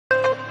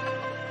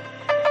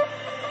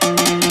Hello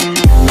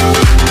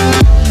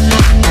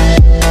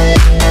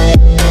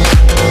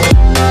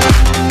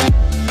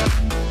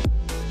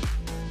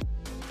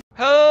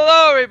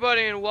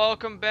everybody and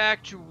welcome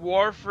back to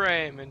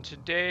Warframe, and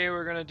today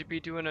we're going to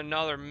be doing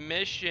another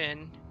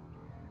mission.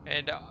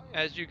 And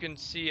as you can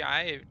see,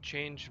 I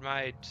changed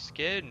my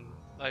skin.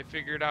 I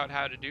figured out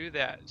how to do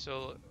that,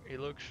 so he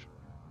looks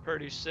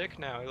pretty sick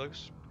now.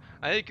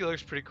 I think he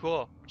looks pretty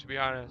cool, to be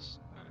honest.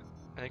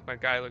 I think my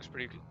guy looks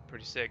pretty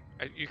sick.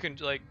 You can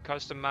like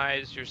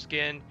customize your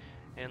skin,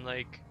 and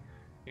like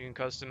you can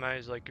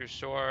customize like your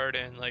sword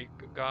and like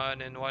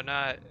gun and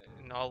whatnot,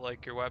 and all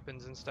like your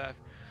weapons and stuff.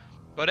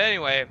 But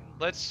anyway,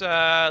 let's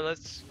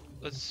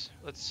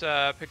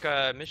pick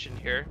a mission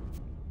here.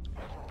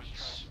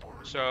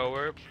 So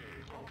we're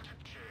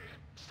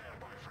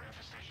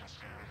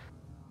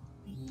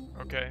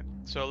okay.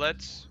 So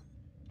let's.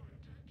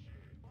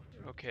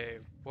 Okay,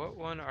 what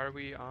one are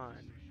we on?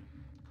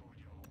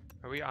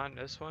 Are we on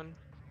this one?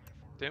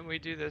 Didn't we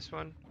do this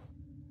one?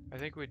 I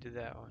think we did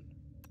that one.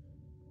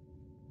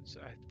 So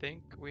I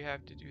think we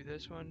have to do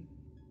this one.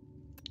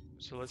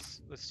 So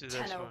let's do this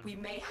Tenno, one. we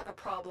may have a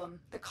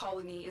problem. The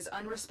colony is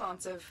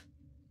unresponsive.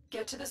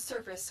 Get to the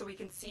surface so we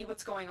can see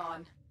what's going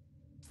on.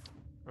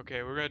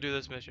 Okay, we're gonna do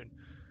this mission.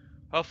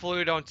 Hopefully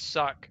we don't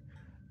suck.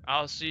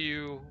 I'll see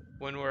you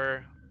when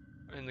we're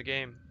in the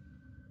game.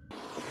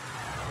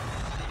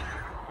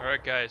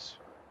 Alright guys.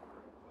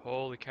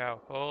 Holy cow.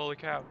 Holy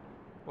cow.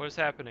 What is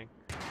happening?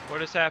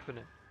 What is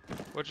happening?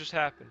 What just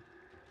happened?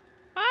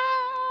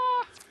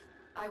 Ah!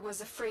 I was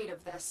afraid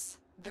of this.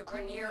 The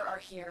Grenier are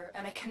here,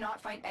 and I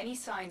cannot find any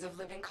signs of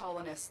living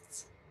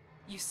colonists.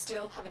 You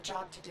still have a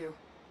job to do.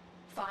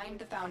 Find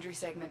the Foundry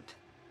segment.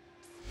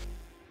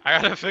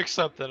 I gotta fix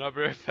something. I'll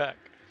be right back.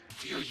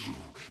 Fear you,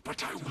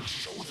 but I will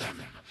show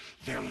them.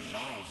 Their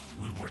love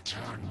will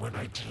return when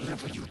I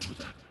deliver you to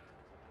them.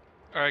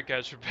 Alright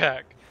guys, we're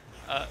back.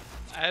 I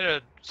had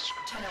a...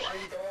 Tenno, are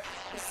you there?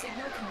 The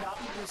signal cannot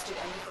be boosted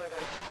any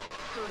further.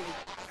 Hurry,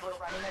 we're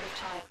running out of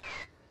time.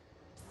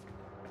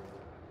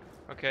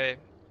 Okay.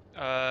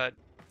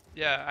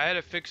 Yeah, I had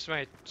to fix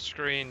my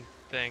screen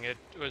thing. It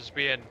was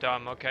being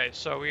dumb. Okay,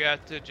 so we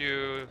have to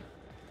do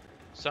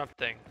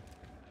something.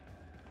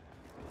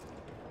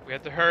 We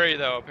have to hurry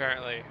though,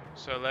 apparently.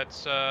 So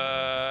let's, can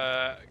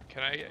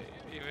I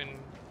even...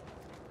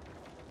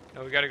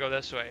 No, we gotta go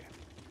this way.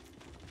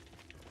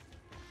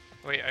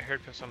 Wait, I heard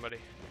somebody.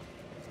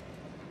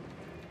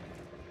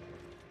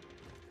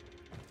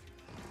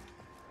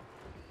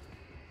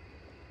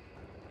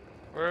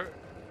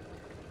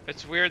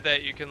 It's weird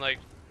that you can like...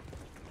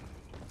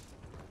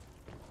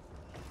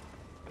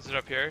 Is it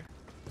up here?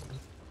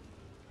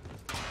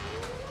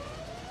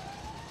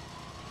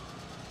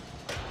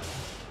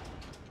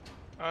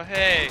 Oh,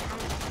 hey.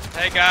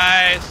 Hey,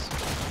 guys.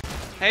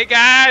 Hey,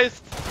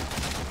 guys.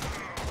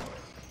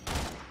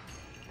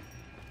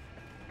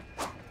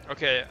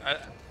 Okay.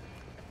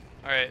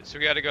 Alright, so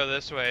we gotta go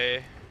this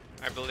way,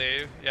 I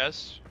believe.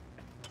 Yes.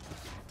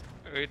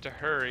 We have to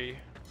hurry.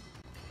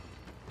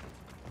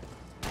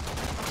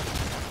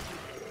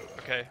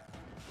 Okay.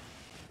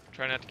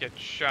 Try not to get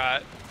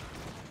shot.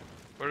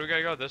 Where do we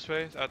gotta go? This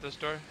way? Out this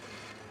door?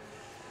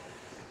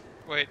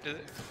 Wait,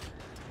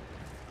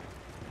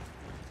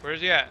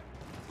 where's he at?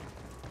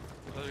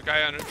 There's a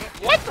guy under.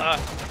 What the?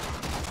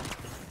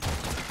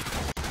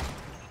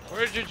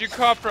 Where did you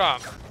come from?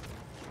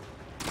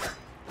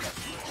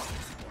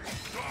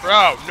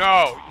 Bro,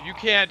 no, you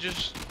can't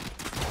just...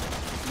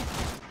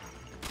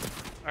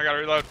 I gotta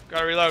reload,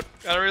 gotta reload,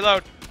 gotta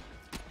reload.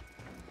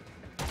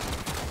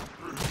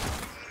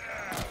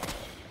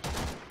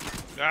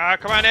 Ah,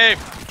 come on, aim!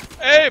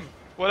 Aim!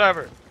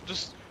 Whatever,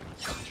 just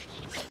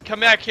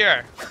come back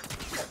here.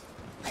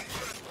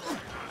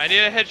 I need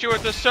to hit you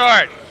with the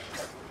sword.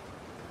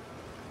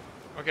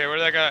 Okay,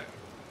 where'd that guy?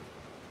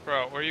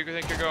 Bro, where do you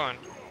think you're going?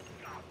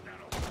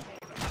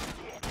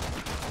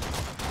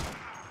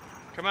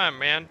 Come on,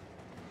 man.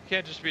 You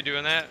can't just be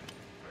doing that.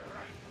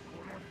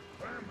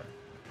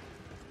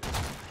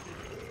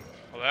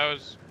 Well, that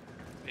was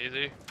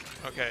easy.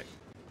 Okay.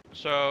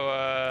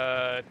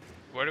 So,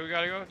 where do we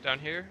gotta go? Down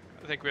here?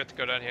 I think we have to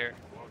go down here.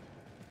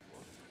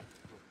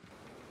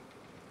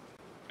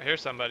 I hear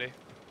somebody.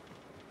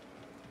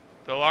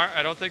 The alarm,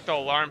 I don't think the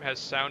alarm has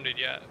sounded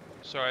yet,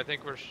 so I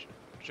think we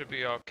should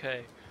be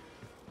okay.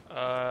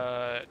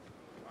 I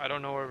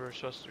don't know where we're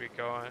supposed to be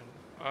going.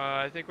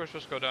 I think we're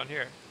supposed to go down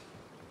here.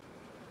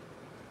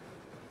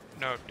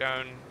 No,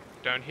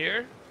 down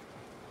here?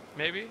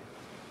 Maybe?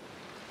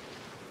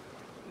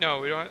 No,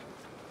 we don't.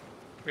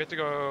 We have to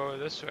go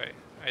this way,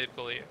 I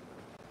believe.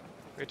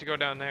 We have to go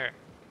down there.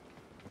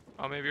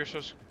 Oh, maybe you're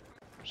supposed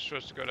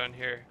to go down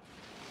here.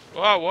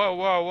 Whoa, whoa,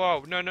 whoa,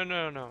 whoa. No, no,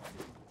 no, no.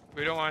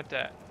 We don't want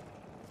that.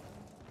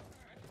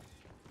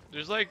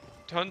 There's like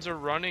tons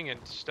of running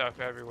and stuff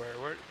everywhere.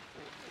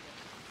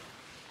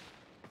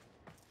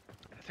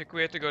 I think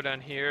we have to go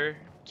down here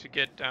to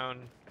get down.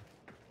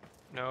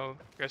 No,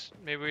 guess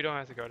maybe we don't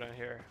have to go down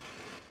here.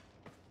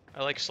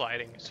 I like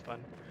sliding, it's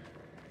fun.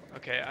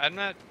 Okay, I'm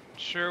not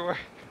sure where.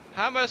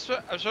 How am I'm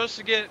supposed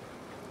to get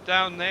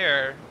down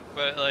there,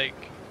 but like,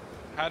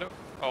 how do?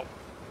 Oh.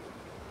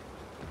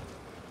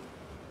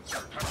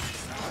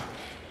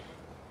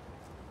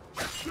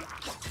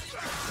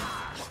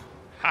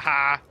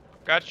 Haha.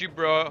 Got you,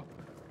 bro.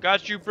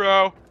 Got you,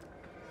 bro.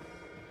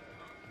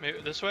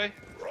 Maybe this way?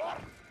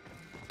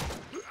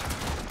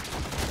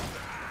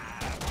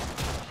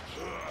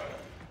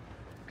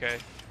 Okay.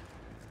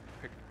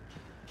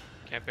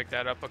 Can't pick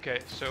that up. Okay,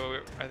 so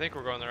I think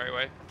we're going the right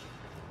way.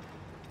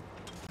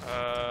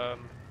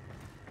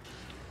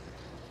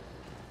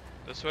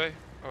 This way?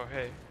 Oh,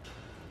 hey.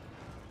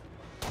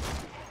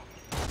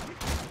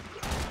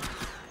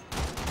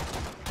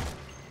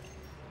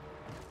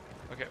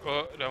 Okay,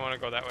 well, I don't want to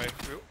go that way.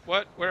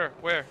 What? Where?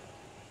 Where?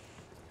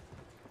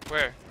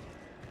 Where?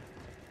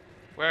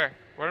 Where?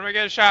 Where am I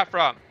getting shot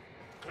from?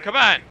 Come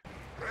on!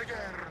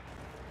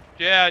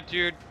 Yeah,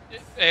 dude.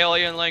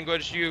 Alien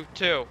language, you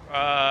too.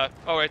 Oh,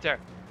 right there.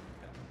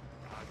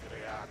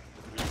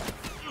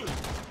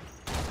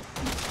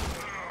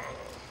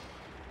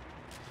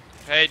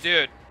 Hey,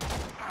 dude.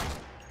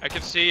 I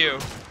can see you.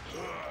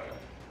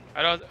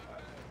 I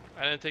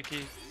didn't think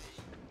he...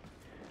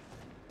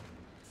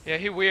 Yeah,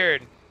 he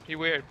weird. He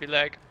weird. Be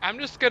like, I'm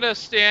just gonna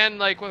stand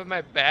like with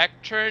my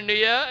back turned to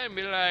you and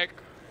be like,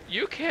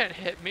 you can't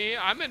hit me.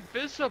 I'm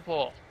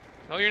invisible.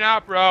 No, you're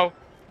not, bro.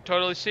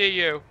 Totally see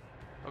you.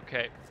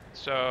 Okay,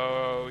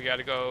 so we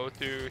gotta go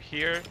through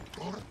here.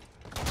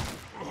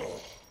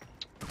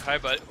 Hi,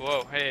 bud.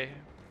 Whoa, hey.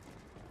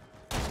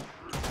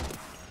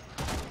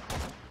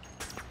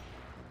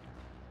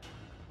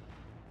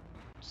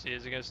 See,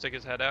 is he gonna stick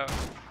his head out?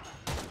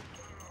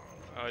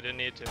 Oh, I didn't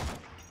need to.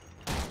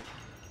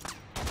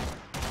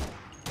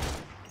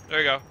 There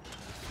we go.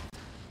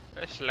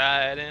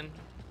 Slide in.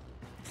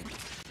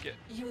 Get.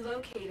 You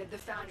located the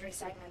foundry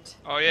segment.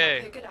 Oh, yay.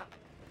 Now pick it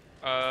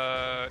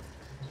up.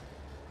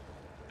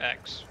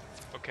 X.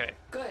 Okay.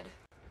 Good.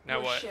 Now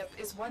Your what? ship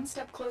is one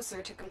step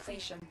closer to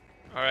completion.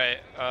 Alright,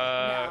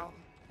 Now,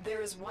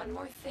 there is one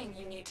more thing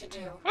you need to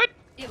do. What?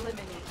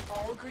 Eliminate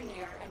all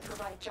Grenier and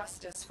provide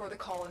justice for the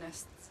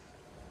colonists.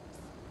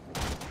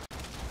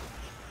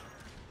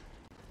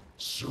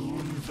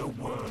 Soon the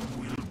worm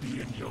will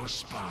be in your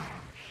spine,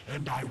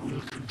 and I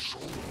will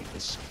control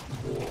this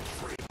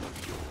warframe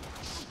of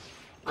yours.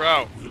 Bro.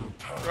 I will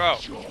Bro.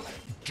 purge your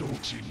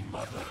doting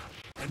mother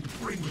and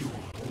bring you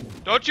home.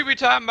 Don't you be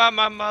talking about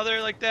my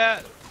mother like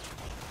that.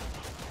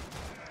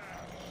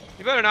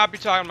 You better not be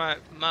talking about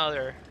my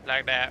mother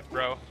like that,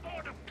 bro.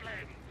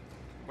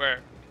 Where?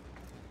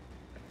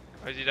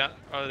 Oh, is he down?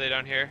 Oh, are they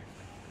down here?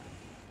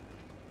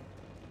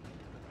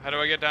 How do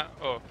I get down?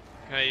 Oh,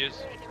 can I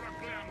use?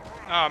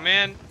 Oh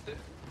man,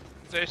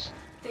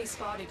 They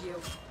spotted you.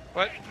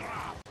 What?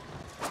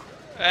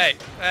 Hey,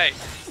 hey,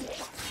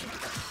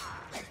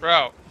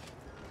 bro.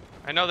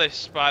 I know they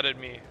spotted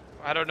me.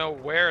 I don't know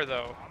where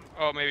though.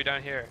 Oh, maybe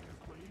down here.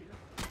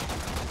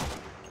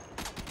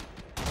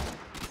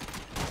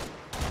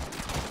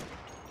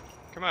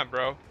 Come on,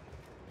 bro.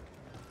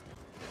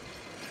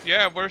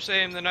 Yeah, worse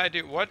aim than I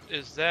do. What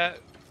is that?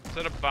 Is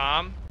that a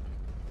bomb?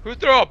 Who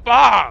threw a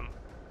bomb?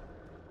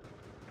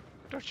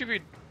 Don't you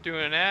be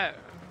doing that.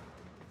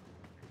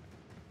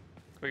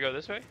 Can we go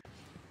this way?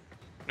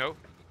 Nope.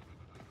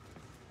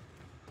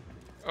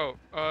 Oh,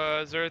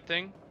 is there a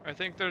thing? I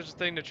think there's a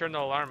thing to turn the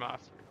alarm off.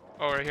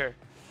 Oh, right here.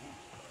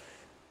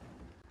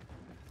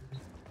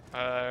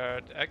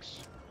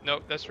 X?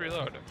 Nope, that's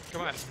reload.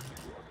 Come on.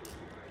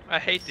 I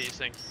hate these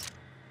things.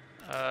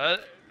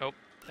 Nope.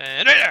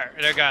 And right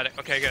there! I got it.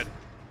 Okay, good.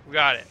 We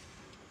got it.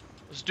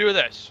 Let's do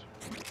this.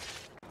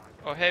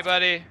 Oh, hey,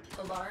 buddy.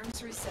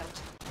 Alarms reset.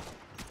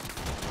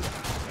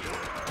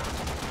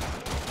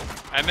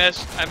 I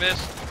missed. I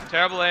missed.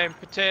 Terrible aim.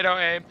 Potato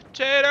aim.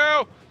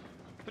 Potato!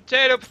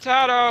 Potato,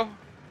 potato!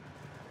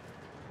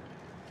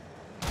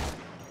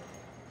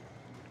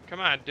 Come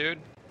on, dude.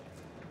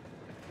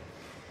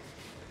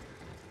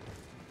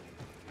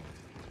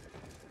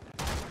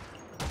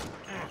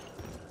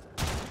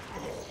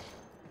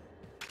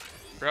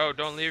 Bro,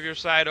 don't leave your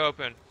side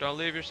open. Don't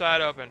leave your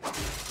side open.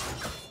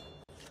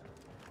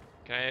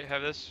 Can I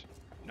have this?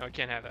 No, I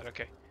can't have that.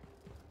 Okay.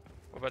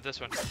 What about this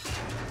one?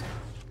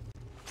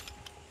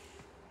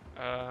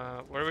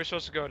 Where are we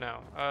supposed to go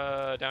now?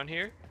 Down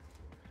here?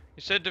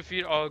 You said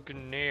defeat all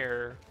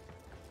Gnair.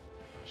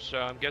 So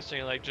I'm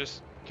guessing like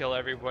just kill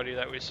everybody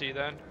that we see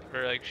then?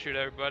 Or like shoot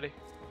everybody?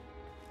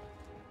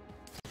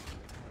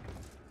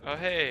 Oh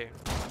hey.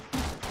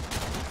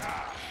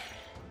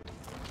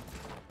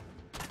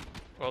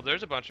 Well,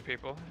 there's a bunch of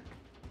people.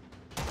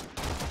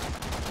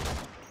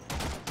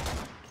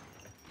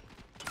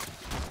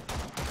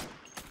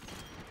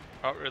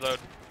 Oh, reload.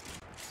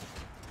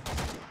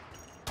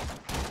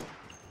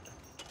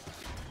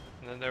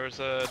 And then there was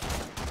a...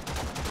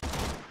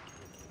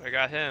 I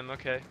got him,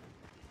 okay.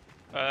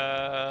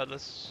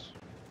 Let's...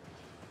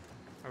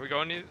 Are we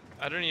going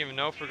I don't even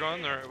know if we're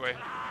going the right way.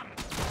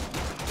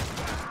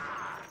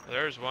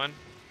 There's one.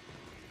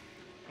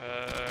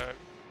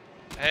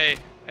 Hey,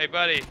 hey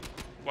buddy.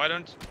 Why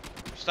don't...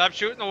 Stop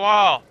shooting the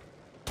wall!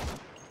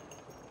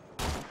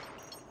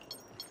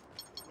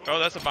 Oh,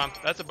 that's a bomb.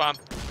 That's a bomb.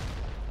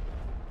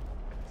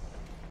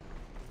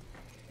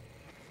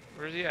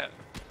 Where's he at?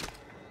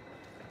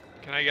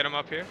 Can I get him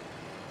up here?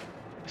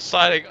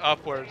 Sliding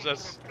upwards.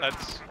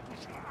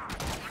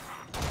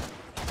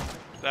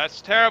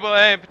 That's terrible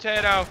aim,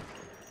 potato.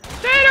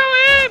 Potato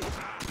aim!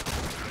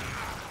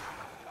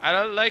 I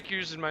don't like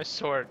using my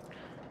sword.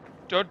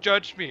 Don't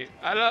judge me.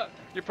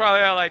 You're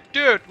probably all like,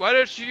 dude, why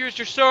don't you use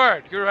your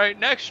sword? You're right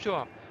next to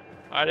him.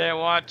 I didn't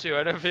want to.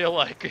 I didn't feel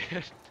like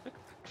it.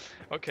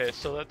 Okay,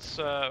 so let's,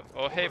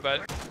 oh, hey,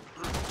 bud.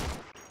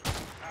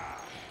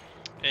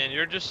 And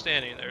you're just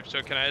standing there,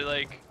 so can I,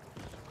 like...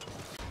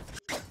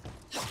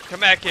 Come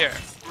back here.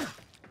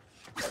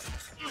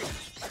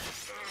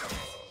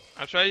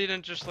 I'm sorry you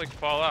didn't just, like,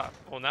 fall off.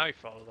 Well, now you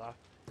followed off.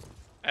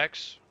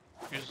 X.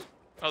 Use...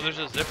 Oh, there's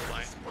a zip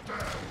line.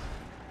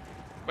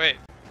 Wait.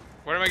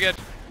 Where am I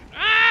getting...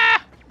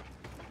 Ah!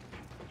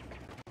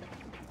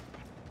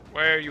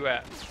 Where are you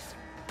at?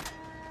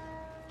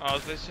 Oh,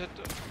 they hit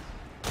the...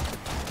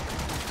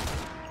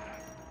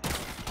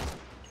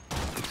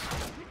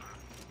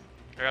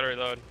 I gotta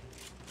reload.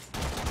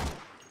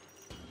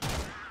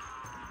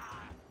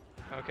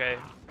 Okay,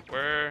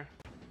 where?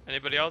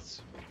 Anybody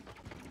else?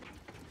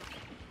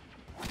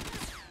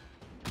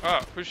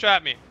 Oh, who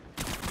shot me?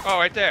 Oh,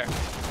 right there.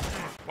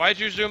 Why'd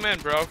you zoom in,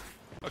 bro?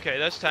 Okay,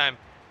 this time.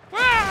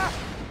 Ah!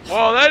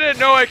 Whoa, I didn't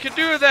know I could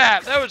do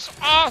that. That was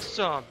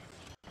awesome.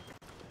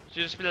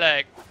 Just be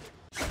like,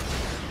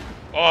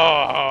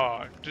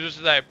 oh,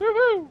 just like,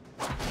 woohoo.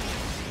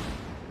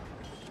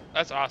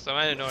 That's awesome.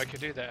 I didn't know I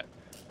could do that.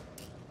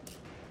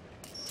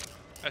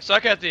 I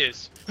suck at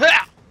these.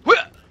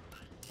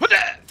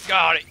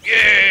 Got it.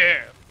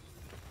 Yeah.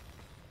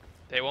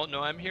 They won't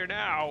know I'm here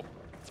now.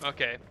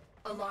 Okay.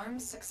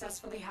 Alarms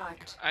successfully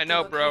hacked. I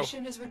know, bro.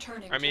 Location is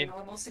returning to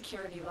normal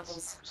security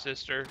levels.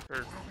 Sister,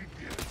 or...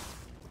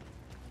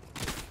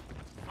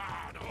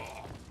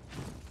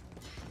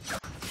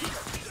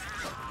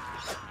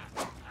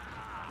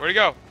 Where'd he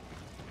go?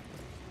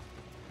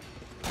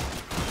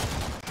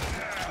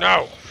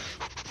 No!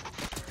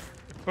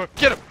 Oh,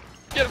 get him!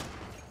 Get him!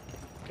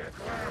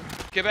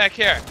 Get back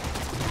here!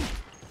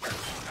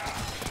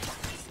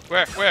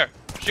 Where? Where?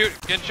 Shoot!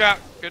 Good shot!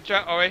 Good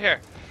shot! Oh, right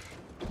here.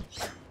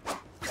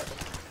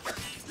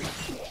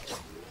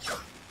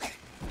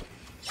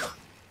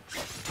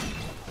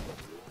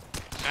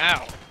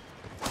 Ow.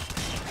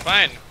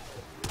 Fine.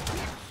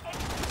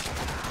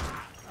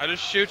 I'll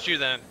just shoot you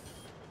then.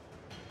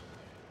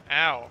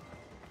 Ow.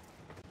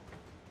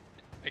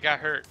 I got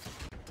hurt.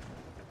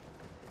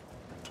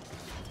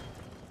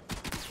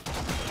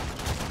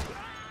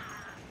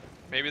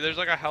 Maybe there's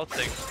like a health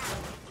thing.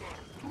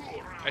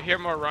 I hear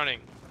more running.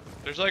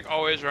 There's like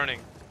always running.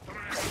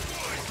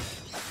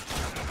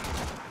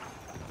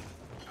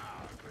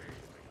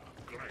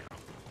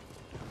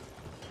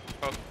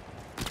 Oh.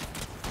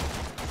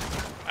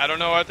 I don't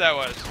know what that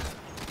was.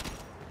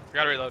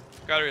 Gotta reload.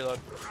 Gotta reload.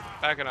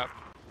 Backing up.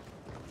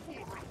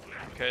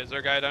 Okay, is there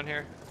a guy down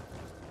here?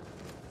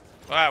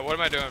 Wow, what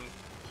am I doing?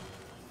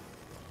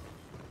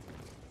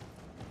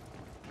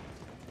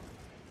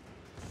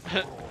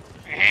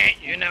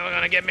 You're never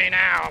gonna get me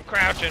now. I'm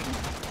crouching.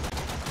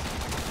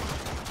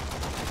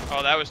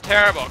 Oh, that was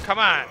terrible. Come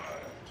on.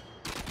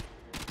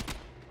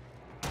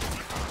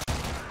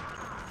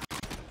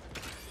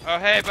 Oh,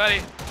 hey,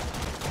 buddy.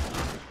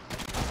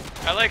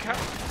 I like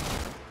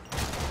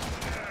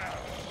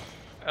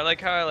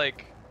how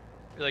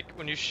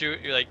when you shoot,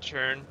 you like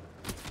turn.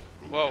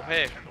 Whoa,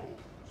 hey.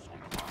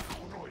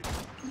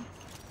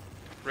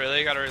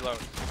 Really? Gotta reload.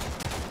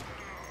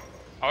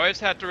 Always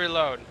have to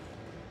reload.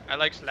 I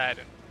like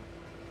sliding.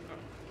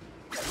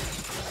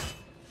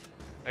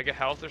 I get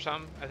health or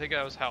something? I think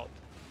that was health.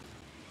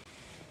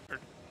 Or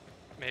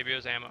maybe it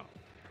was ammo.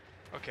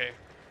 Okay.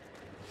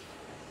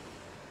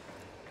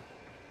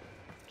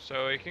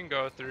 So we can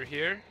go through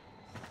here.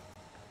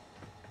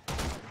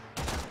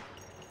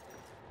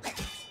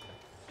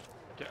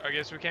 I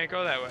guess we can't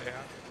go that way,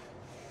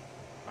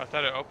 huh? I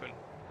thought it opened.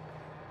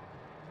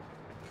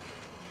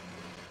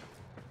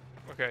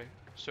 Okay,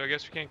 so I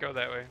guess we can't go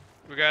that way.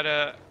 We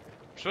gotta...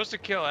 We're supposed to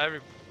kill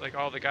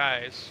all the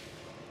guys.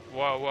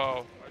 Whoa,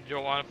 whoa. You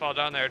don't want to fall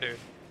down there, dude.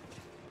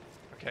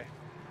 Okay.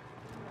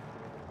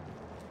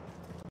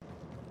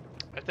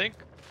 I think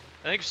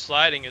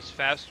sliding is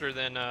faster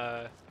than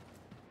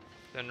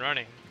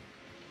running.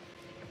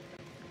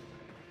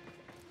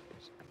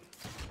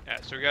 Yeah,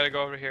 so we gotta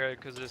go over here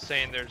because it's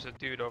saying there's a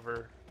dude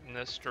over in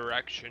this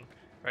direction,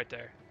 right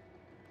there.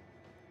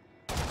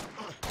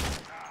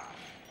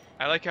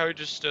 I like how he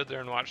just stood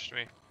there and watched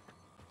me.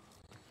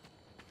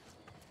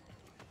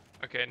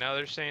 Okay, now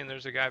they're saying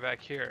there's a guy back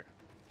here.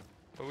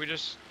 But we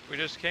just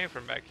came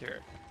from back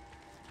here.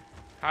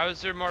 How is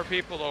there more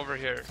people over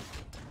here?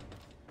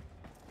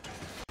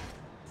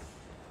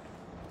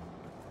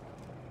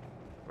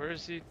 Where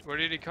is he? Where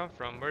did he come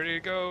from? Where did he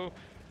go?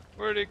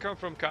 Where did he come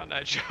from, Cotton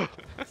Eye Joe?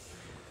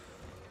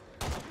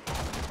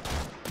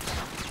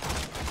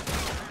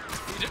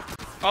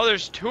 Oh,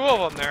 there's two of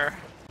them there.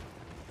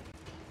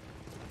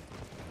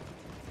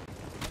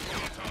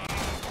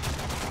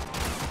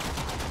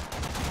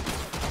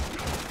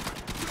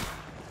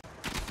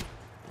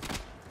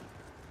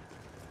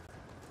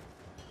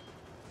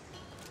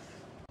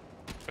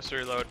 to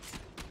reload.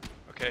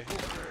 Okay.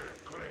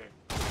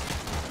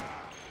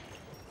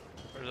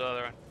 Where's the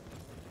other one?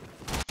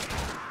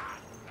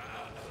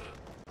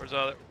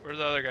 Where's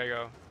the other guy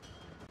go?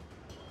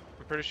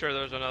 I'm pretty sure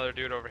there's another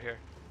dude over here.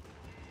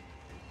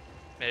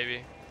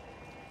 Maybe.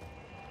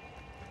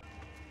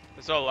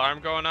 Is the alarm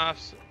going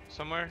off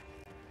somewhere?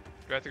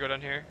 Do we have to go down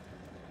here?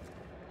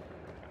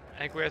 I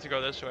think we have to go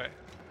this way.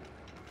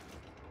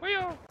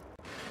 Wheel!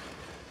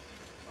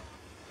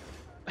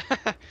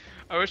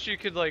 I wish you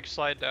could like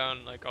slide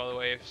down like all the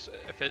way, if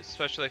it,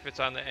 especially if it's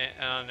on the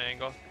on an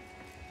angle.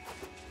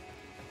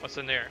 What's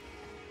in there?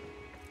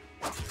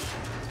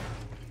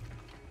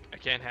 I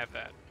can't have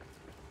that.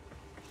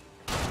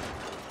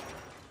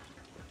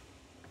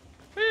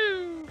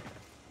 Woo!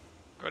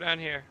 Go down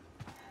here.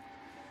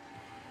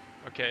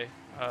 Okay.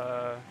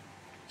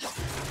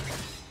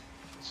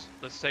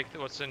 Let's take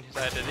what's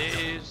inside of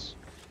these,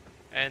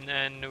 and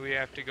then we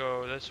have to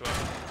go this way.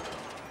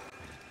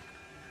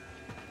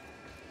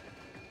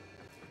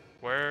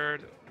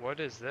 What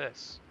is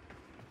this?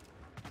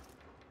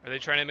 Are they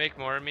trying to make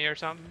more of me or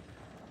something?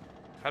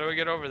 How do we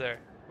get over there?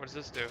 What does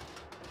this do?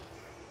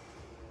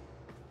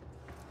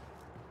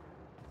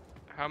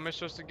 How am I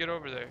supposed to get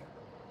over there?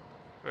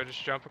 Do I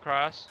just jump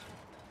across?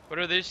 What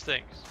are these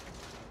things?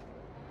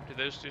 Do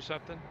those do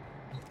something?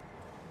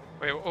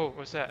 Wait, oh,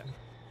 what's that?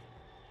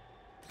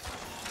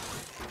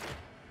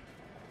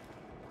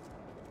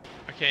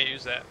 I can't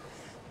use that.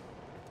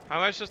 How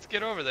am I supposed to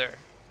get over there?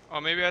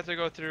 Oh, maybe I have to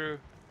go through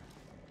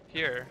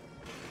here.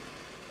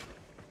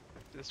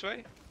 This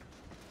way?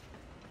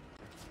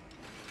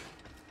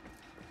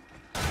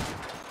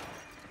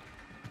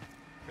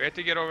 We have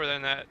to get over there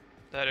in that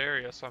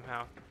area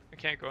somehow. I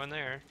can't go in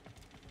there.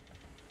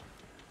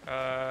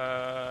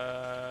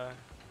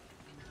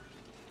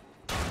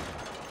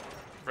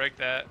 Break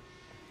that.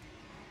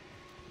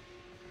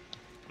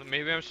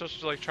 Maybe I'm supposed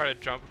to like try to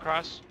jump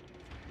across.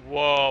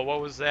 Whoa,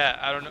 what was that?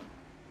 I don't know.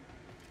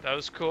 That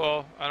was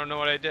cool. I don't know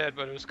what I did,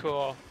 but it was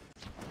cool.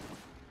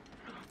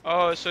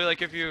 Oh, so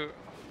like if you...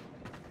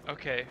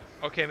 Okay.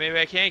 Okay, maybe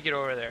I can't get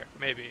over there.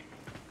 Maybe.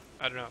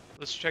 I don't know.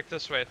 Let's check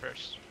this way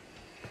first.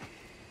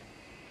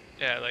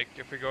 Yeah, like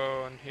if we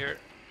go in here...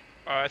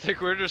 Oh, I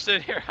think we're just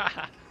in here.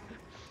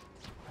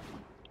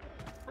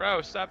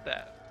 Bro, stop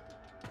that.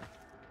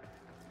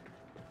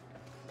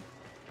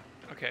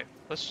 Okay,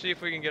 let's see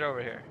if we can get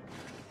over here.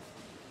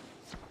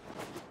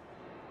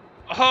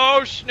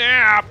 Oh,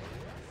 snap!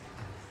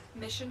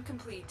 Mission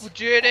complete. We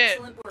did it!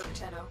 Excellent work,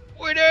 Tenno.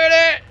 We did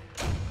it!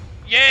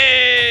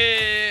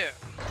 Yeah!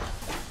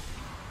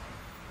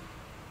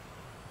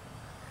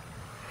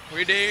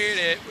 We did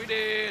it, we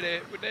did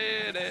it, we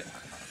did it.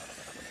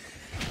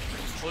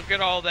 Look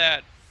at all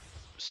that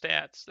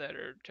stats that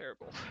are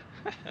terrible.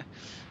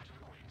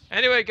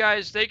 Anyway,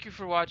 guys, thank you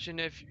for watching.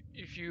 If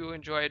you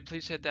enjoyed,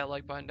 please hit that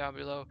like button down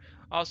below.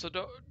 Also,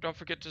 don't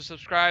forget to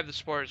subscribe. The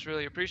support is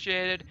really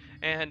appreciated.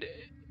 And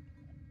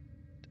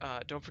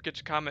don't forget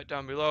to comment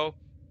down below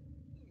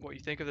what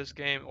you think of this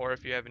game, or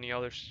if you have any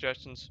other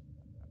suggestions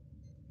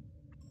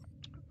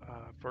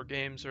for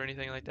games or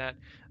anything like that.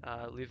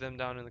 Leave them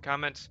down in the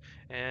comments.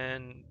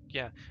 And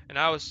yeah, and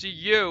I will see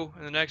you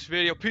in the next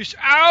video. Peace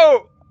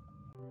out!